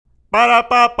Ba da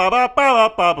ba ba ba ba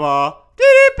ba ba ba.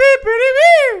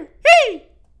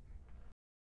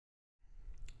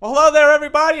 Well, hello there,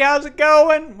 everybody. How's it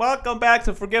going? Welcome back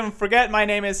to Forgive and Forget. My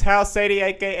name is Hal Sadie,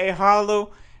 aka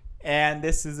Halu, and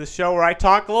this is a show where I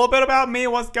talk a little bit about me,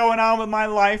 what's going on with my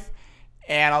life,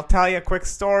 and I'll tell you a quick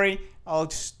story. I'll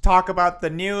just talk about the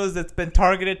news that's been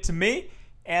targeted to me,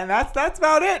 and that's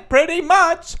about it. Pretty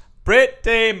much.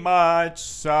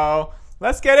 So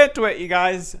let's get into it, you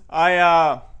guys.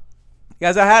 I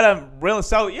had a real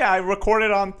I recorded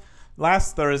on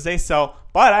last Thursday,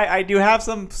 but I do have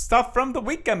some stuff from the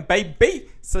weekend, baby.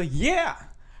 This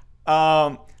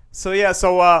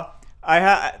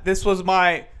was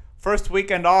my first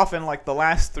weekend off in like the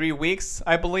last 3 weeks,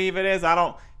 I believe it is.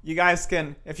 You guys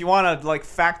can, if you want to like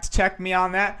fact check me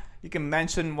on that, you can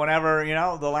mention whatever,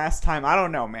 the last time. I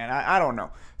don't know, man. I don't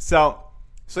know.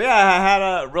 I had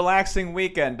a relaxing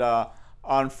weekend.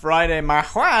 On Friday, my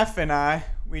wife and I,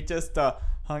 we just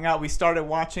hung out. We started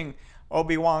watching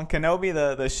Obi-Wan Kenobi,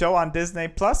 the show on Disney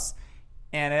Plus,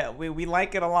 and we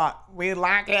like it a lot. We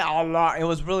like it a lot. It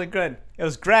was really good. It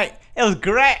was great.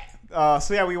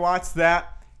 We watched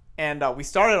that, and we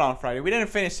started on Friday. We didn't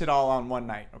finish it all on one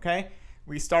night, okay?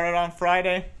 We started on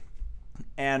Friday,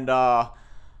 and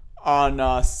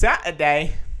on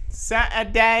Saturday,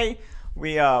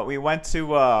 we went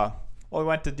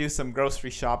to do some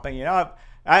grocery shopping.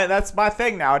 That's my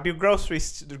thing now. I do grocery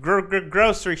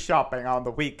shopping on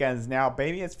the weekends now,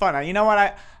 baby. It's fun. You know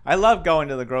what? I love going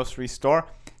to the grocery store.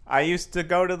 I used to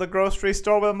go to the grocery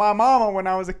store with my mama when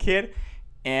I was a kid,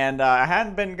 and I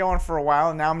hadn't been going for a while,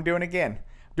 and now I'm doing it again.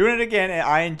 And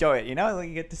I enjoy it. You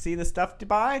get to see the stuff to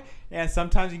buy, and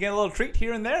sometimes you get a little treat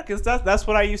here and there, because that's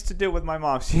what I used to do with my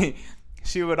mom.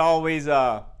 She would always,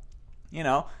 I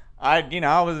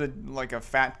was like a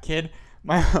fat kid.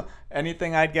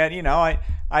 Anything I'd get,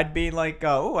 I'd be like,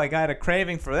 I got a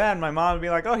craving for that, and my mom would be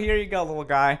like, oh, here you go, little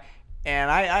guy,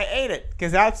 and I ate it,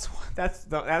 because that's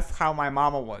how my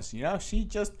mama was. She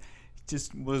just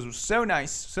was so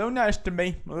nice to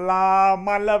me,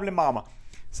 my lovely mama.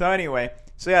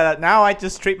 Now I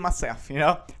just treat myself.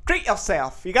 Treat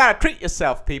yourself. You gotta treat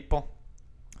yourself, people.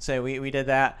 So we did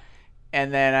that,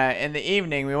 and then in the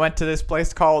evening we went to this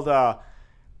place called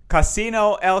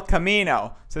Casino El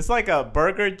Camino. So it's like a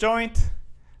burger joint.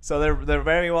 So they're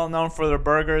very well known for their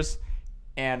burgers,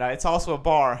 and it's also a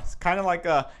bar. It's kind of like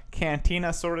a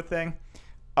cantina sort of thing.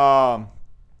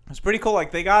 It's pretty cool.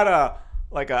 Like they got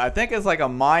I think it's like a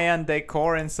Mayan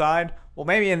decor inside. Well,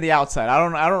 maybe in the outside. I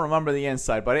don't remember the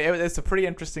inside, but it's a pretty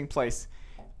interesting place.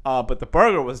 But the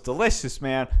burger was delicious,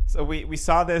 man. So we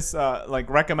saw this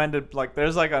recommended. Like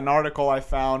there's like an article I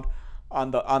found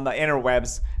on the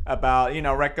interwebs about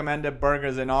recommended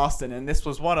burgers in Austin, and this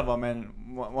was one of them.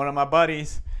 And one of my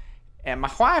buddies and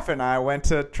my wife and I went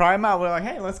to try them out. We're like,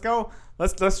 hey, let's go,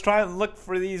 let's try and look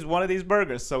for one of these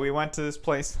burgers. So we went to this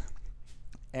place,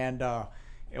 and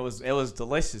it was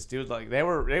delicious, dude. Like they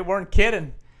weren't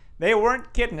kidding. It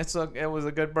was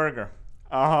a good burger.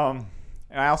 And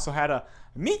I also had a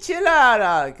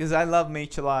michelada, because I love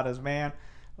micheladas, man.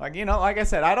 Like I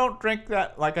said, I don't drink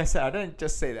that. Like I said, I didn't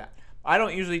just say that. I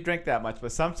don't usually drink that much,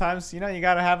 but sometimes, you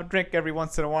gotta have a drink every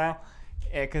once in a while,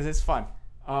 because it's fun.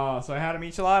 So I had a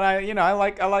michelada. I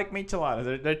like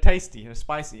micheladas. They're tasty. They're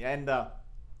spicy, and I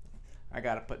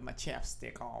gotta put my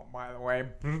chapstick on, by the way.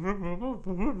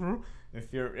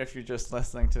 If you're just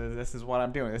listening to this is what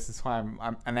I'm doing. This is why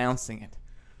I'm announcing it.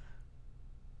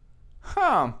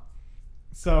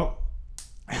 So,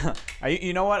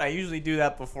 you know what? I usually do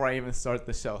that before I even start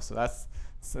the show. So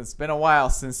it's been a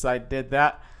while since I did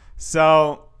that.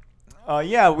 So,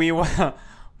 we had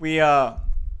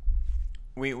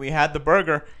the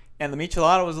burger, and the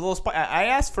michelada was a little spicy. I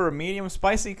asked for a medium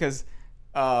spicy because,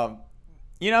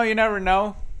 you never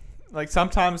know. Like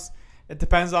sometimes it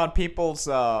depends on people's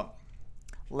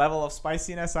level of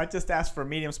spiciness. I just asked for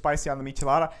medium spicy on the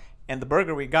michelada, and the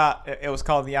burger we got, it was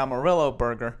called the Amarillo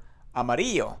burger,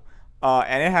 Amarillo,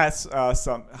 and it has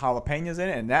some jalapenos in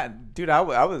it, and that, dude,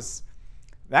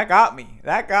 that got me.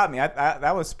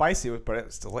 That was spicy, but it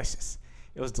was delicious.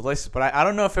 But I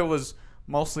don't know if it was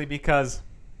mostly because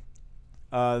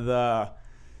the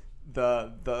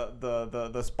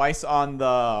spice on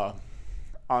the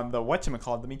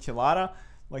whatchamacallit, the michelada,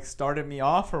 like started me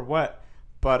off or what.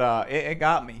 But it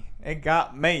got me.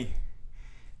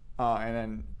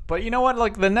 But you know what?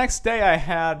 Like the next day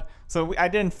I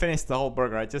didn't finish the whole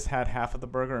burger. I just had half of the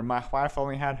burger, and my wife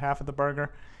only had half of the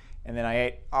burger. And then I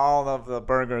ate all of the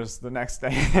burgers the next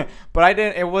day. But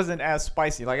it wasn't as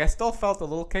spicy. Like I still felt a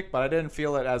little kick, but I didn't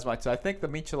feel it as much. So I think the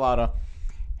michelada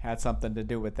had something to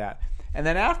do with that. And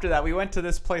then after that, we went to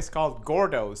this place called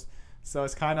Gordo's. So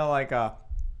it's kind of like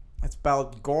it's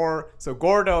spelled gore. So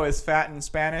gordo is fat in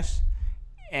Spanish,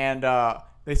 and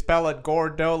they spell it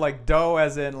gordo like dough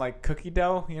as in like cookie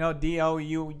dough. Dough.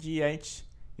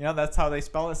 That's how they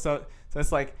spell it. So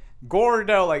it's like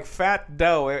gordo like fat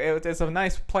dough. It's a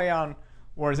nice play on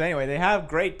words. Anyway, they have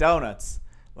great donuts,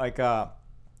 like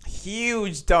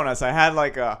huge donuts.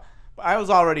 I was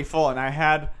already full, and I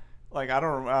had like I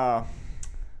don't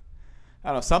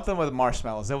know, something with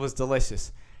marshmallows. It was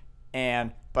delicious,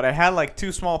 but I had like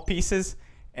 2 small pieces,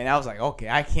 and I was like, okay,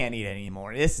 I can't eat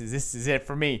anymore. This is it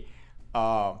for me.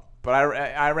 But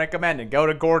I recommend it. Go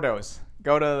to Gordo's.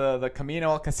 Go to the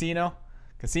Casino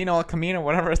El Camino,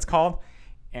 whatever it's called,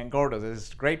 and Gordo's.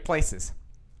 There's great places.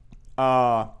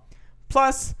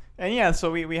 Plus, and yeah,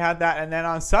 so we had that, and then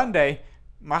on Sunday,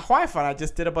 my wife and I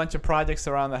just did a bunch of projects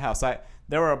around the house.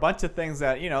 There were a bunch of things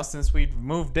that, since we'd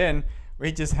moved in,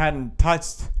 we just hadn't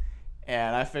touched.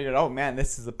 And I figured, oh man,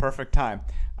 this is the perfect time.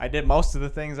 I did most of the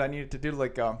things I needed to do.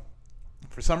 Like,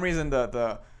 for some reason,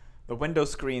 the window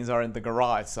screens are in the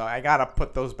garage, so I gotta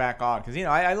put those back on. Because,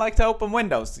 I like to open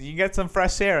windows. You get some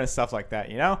fresh air and stuff like that,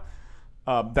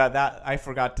 that I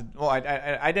forgot to, well,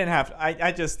 I didn't have,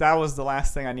 that was the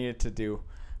last thing I needed to do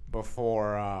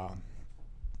before I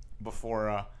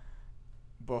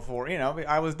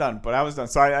was done. But I was done.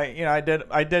 So I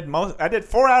did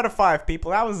 4 out of 5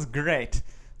 people. That was great.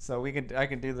 So I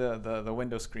can do the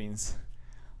window screens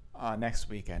next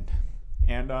weekend.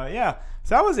 And so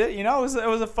that was it. It was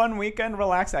a fun weekend.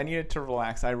 Relax. I needed to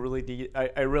relax. I really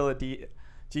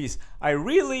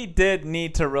did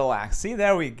need to relax. See,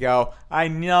 there we go. I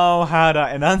know how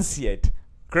to enunciate.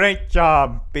 Great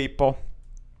job, people.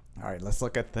 All right, let's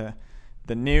look at the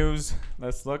news.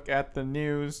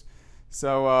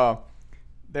 So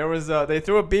there was they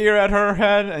threw a beer at her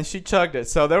head and she chugged it.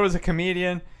 So there was a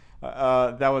comedian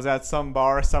that was at some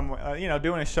bar,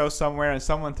 doing a show somewhere, and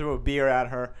someone threw a beer at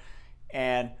her,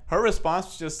 and her response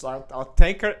was just, "I'll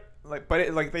take her."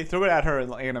 They threw it at her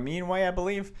in a mean way, I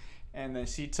believe, and then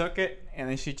she took it and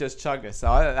then she just chugged it. So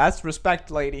that's respect,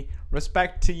 lady.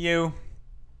 Respect to you.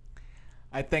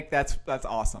 I think that's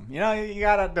awesome. You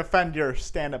gotta defend your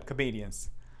stand-up comedians.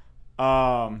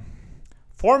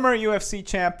 Former UFC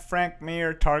champ Frank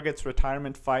Mir targets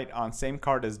retirement fight on same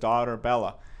card as daughter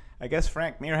Bella. I guess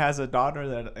Frank Mir has a daughter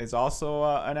that is also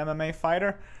an MMA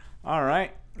fighter. All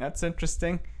right, that's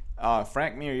interesting.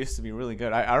 Frank Mir used to be really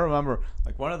good. I remember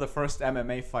like one of the first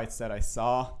MMA fights that I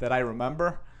saw that I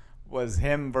remember was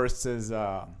him versus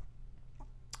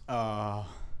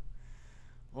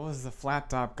what was the flat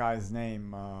top guy's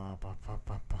name?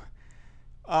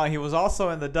 He was also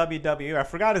in the WWE. I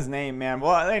forgot his name, man.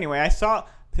 Well, anyway, I saw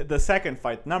the second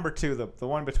fight, number 2, the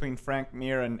one between Frank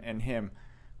Mir and him.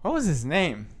 What was his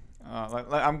name?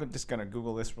 I'm just going to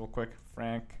Google this real quick.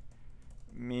 Frank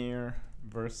Mir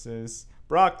versus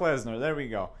Brock Lesnar. There we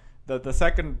go. The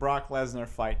second Brock Lesnar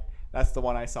fight. That's the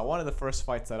one I saw. One of the first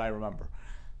fights that I remember.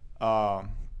 And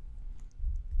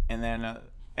then...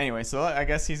 Anyway, so I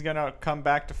guess he's going to come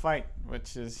back to fight,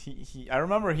 which is I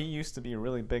remember he used to be a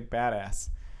really big badass.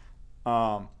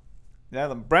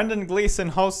 Brendan Gleeson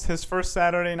hosts his first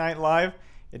Saturday Night Live.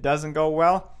 It doesn't go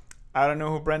well. I don't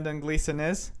know who Brendan Gleeson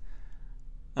is.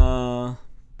 But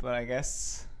I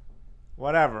guess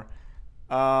whatever.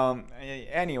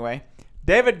 Anyway,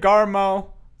 David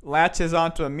Garmo latches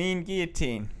onto a mean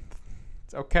guillotine.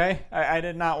 It's okay. I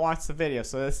did not watch the video,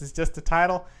 so this is just the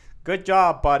title. Good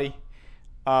job, buddy.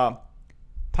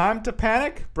 Time to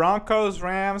panic. Broncos,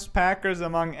 Rams, Packers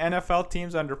among NFL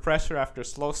teams under pressure after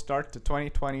slow start to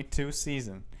 2022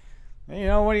 season. What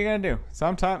are you gonna do?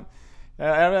 Sometime,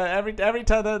 every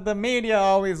time the media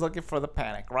always looking for the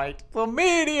panic, right? The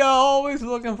media always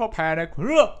looking for panic.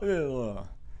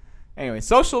 Anyway,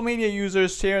 social media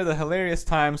users share the hilarious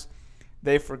times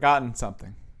they've forgotten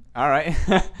something. All right,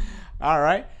 all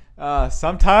right.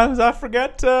 Sometimes I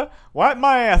forget to wipe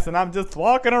my ass and I'm just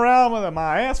walking around with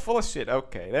my ass full of shit.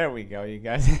 Okay, there we go, you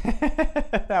guys.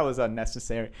 That was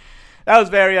unnecessary. That was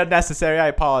very unnecessary. I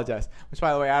apologize. Which,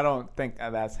 by the way, I don't think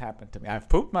that's happened to me. I've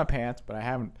pooped my pants, but I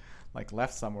haven't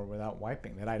left somewhere without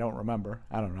wiping that I don't remember.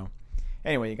 I don't know.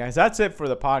 Anyway, you guys, that's it for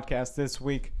the podcast this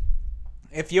week.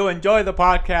 If you enjoy the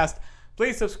podcast,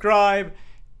 please subscribe.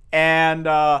 And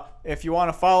if you want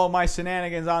to follow my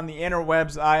shenanigans on the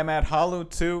interwebs, I am at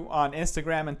Halu2 on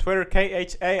Instagram and Twitter,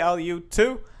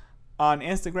 KHALU2 on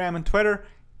Instagram and Twitter,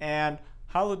 and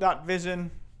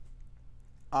Halu.vision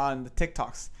on the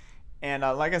TikToks. And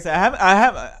like I said,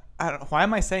 why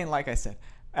am I saying like I said?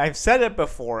 I've said it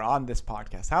before on this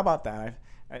podcast. How about that?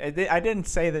 I didn't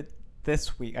say that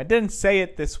this week. I didn't say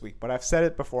it this week, but I've said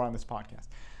it before on this podcast.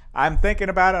 I'm thinking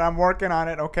about it. I'm working on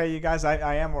it. Okay, you guys,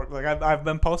 I am working. Like I've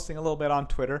been posting a little bit on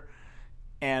Twitter,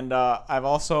 and I've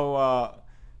also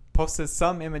posted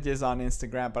some images on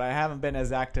Instagram, but I haven't been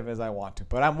as active as I want to.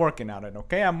 But I'm working on it.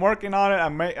 Okay, I'm working on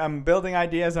it. I'm building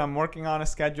ideas. I'm working on a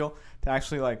schedule to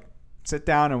actually like sit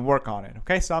down and work on it.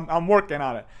 Okay, so I'm working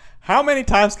on it. How many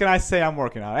times can I say I'm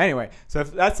working on it? Anyway, so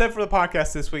if that's it for the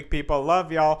podcast this week, people.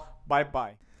 Love y'all. Bye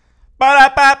bye.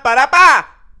 Ba-da-ba-ba-da-ba.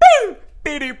 Boo!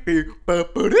 Ba-da-ba.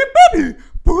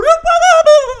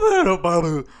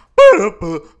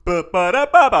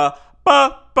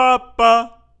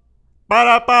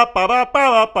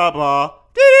 Ba-da-ba-ba-ba-ba.